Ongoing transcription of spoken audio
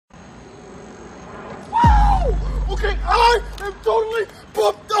Okay, I am totally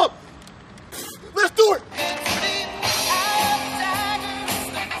pumped up. Let's do it.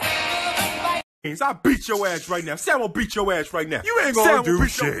 I beat your ass right now. Sam will beat your ass right now. You ain't gonna do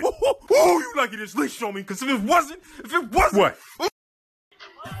shit. Who you lucky this leash on me? Because if it wasn't. What?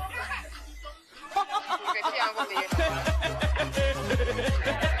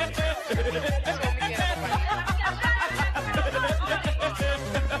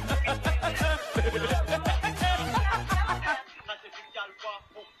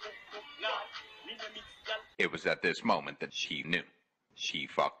 It was at this moment that she knew. She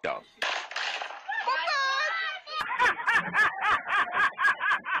fucked up.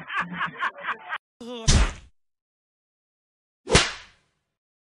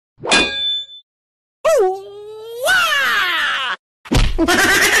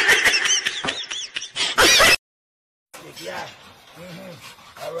 Yeah.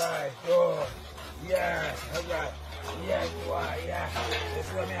 All right. Good. Yeah. All right. Yeah, you are. Yeah. This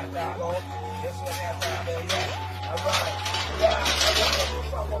is what me I'm talking about. This is what me I'm talking about. Yeah. All right. Yeah.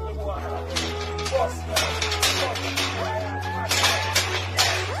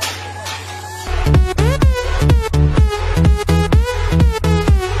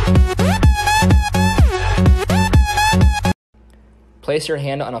 Place your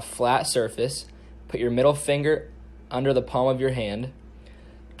hand on a flat surface. Put your middle finger under the palm of your hand.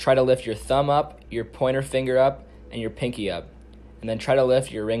 Try to lift your thumb up, your pointer finger up, and your pinky up. And then try to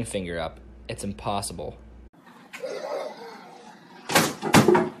lift your ring finger up. It's impossible.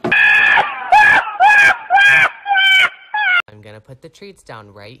 I'm gonna put the treats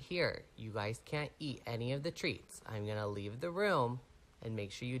down right here. You guys can't eat any of the treats. I'm gonna leave the room and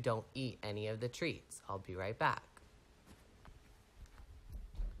make sure you don't eat any of the treats. I'll be right back.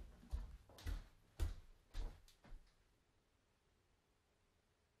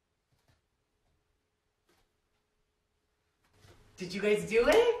 Did you guys do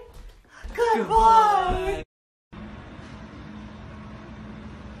it? Good boy!